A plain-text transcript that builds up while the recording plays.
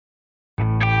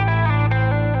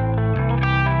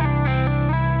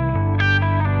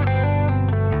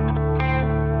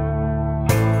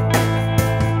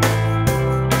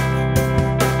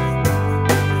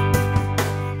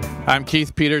I'm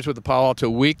Keith Peters with the Palo Alto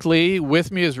Weekly.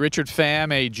 With me is Richard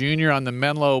Pham, a junior on the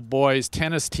Menlo boys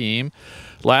tennis team.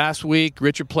 Last week,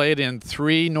 Richard played in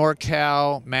 3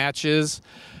 NorCal matches.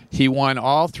 He won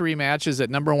all 3 matches at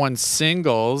 #1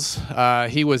 singles.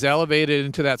 He was elevated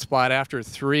into that spot after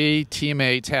 3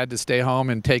 teammates had to stay home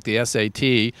and take the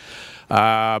SAT.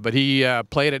 But he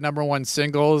played at #1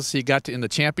 singles. He got to, in the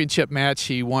championship match,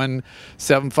 he won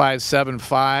 7-5,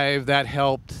 7-5. That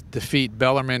helped defeat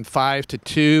Bellarmine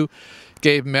 5-2.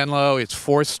 Gave Menlo its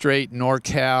 4th straight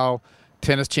NorCal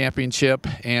tennis championship.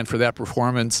 And for that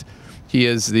performance, he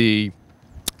is the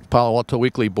Palo Alto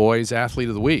Weekly Boys Athlete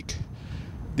of the Week.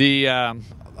 The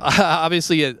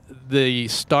obviously the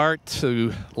start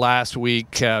to last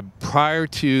week, prior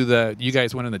to you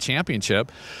guys winning the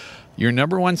championship, your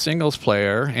 #1 singles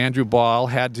player, Andrew Ball,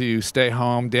 had to stay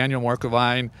home. Daniel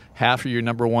Morkovine, half of your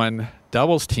 #1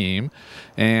 doubles team,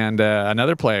 and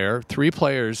another player, 3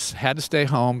 players had to stay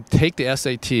home, take the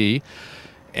SAT,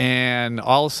 and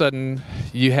all of a sudden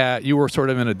you were sort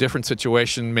of in a different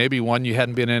situation, maybe one you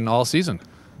hadn't been in all season.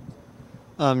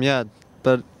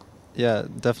 Yeah,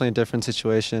 definitely a different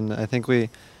situation. I think we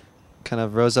kind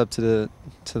of rose up to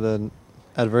the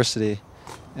adversity,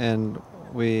 and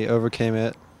we overcame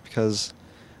it because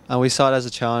we saw it as a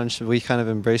challenge. We kind of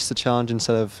embraced the challenge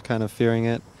instead of kind of fearing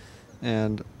it,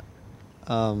 and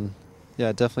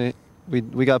yeah, definitely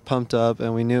we got pumped up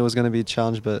and we knew it was going to be a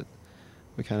challenge, but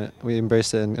we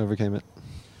embraced it and overcame it.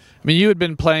 I mean, you had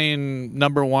been playing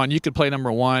 #1. You could play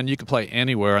 #1. You could play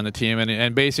anywhere on the team,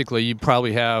 and basically you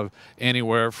probably have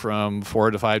anywhere from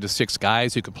 4 to 5 to 6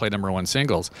 guys who could play #1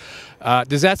 singles.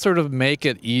 Does that sort of make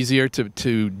it easier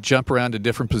to jump around to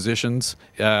different positions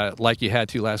like you had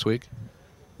to last week?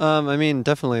 I mean,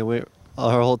 definitely.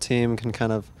 Our whole team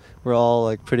we're all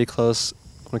like pretty close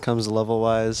when it comes to level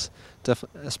wise.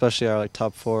 Especially our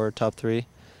top 4, top 3,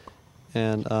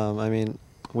 and I mean,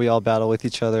 we all battle with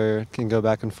each other, can go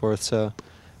back and forth. So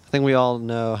I think we all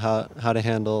know how to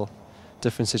handle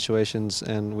different situations,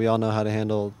 and we all know how to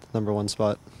handle the #1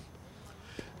 spot.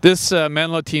 This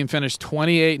Menlo team finished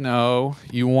 28-0.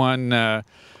 You won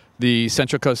the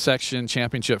Central Coast Section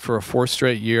Championship for a 4th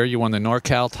straight year. You won the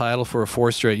NorCal title for a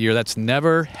 4th straight year. That's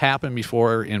never happened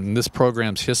before in this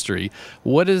program's history.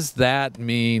 What does that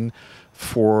mean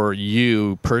for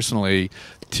you personally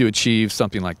to achieve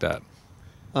something like that?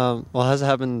 Well, has it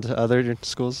happened to other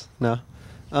schools? No.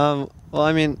 Well,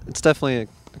 I mean, it's definitely an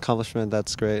accomplishment.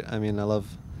 That's great. I mean, I love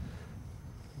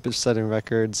setting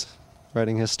records,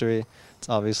 writing history. It's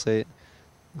obviously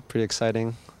pretty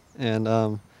exciting,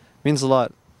 and means a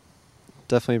lot.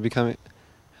 Definitely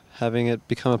having it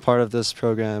become a part of this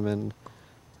program, and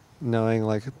knowing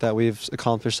that we've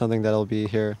accomplished something that'll be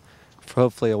here for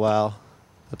hopefully a while.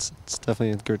 It's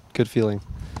definitely a good feeling.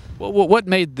 Well, what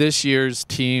made this year's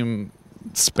team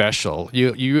special?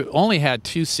 You only had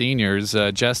 2 seniors.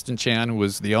 Justin Chan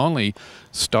was the only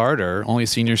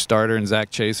senior starter, and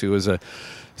Zach Chase, who was a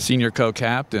senior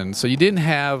co-captain. So you didn't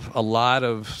have a lot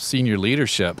of senior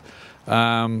leadership,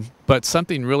 but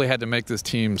something really had to make this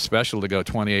team special to go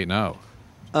 28-0.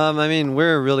 I mean,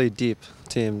 we're a really deep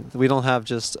team. We don't have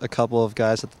just a couple of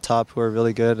guys at the top who are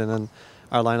really good, and then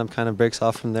our lineup kind of breaks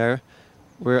off from there.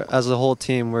 As a whole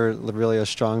team, we're really a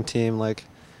strong team. Like,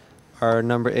 our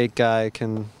 #8 guy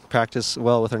can practice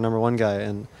well with our #1 guy,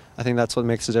 and I think that's what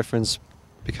makes the difference,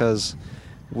 because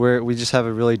we just have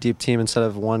a really deep team instead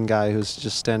of one guy who's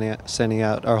just standing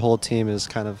out. Our whole team is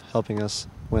kind of helping us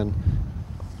win.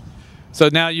 So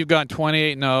now you've gone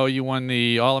 28-0. You won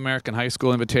the All-American High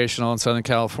School Invitational in Southern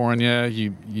California.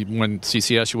 You won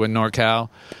CCS. You won NorCal.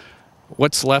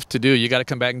 What's left to do? You got to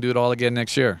come back and do it all again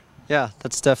next year. Yeah,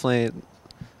 that's definitely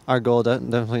our goal.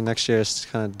 Definitely next year is to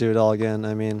kind of do it all again.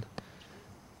 I mean,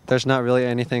 there's not really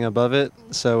anything above it,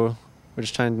 so we're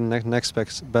just trying to do the next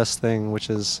best thing, which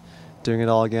is doing it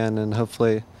all again and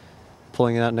hopefully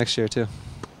pulling it out next year too.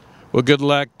 Well, good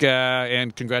luck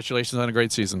and congratulations on a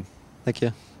great season. Thank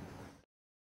you.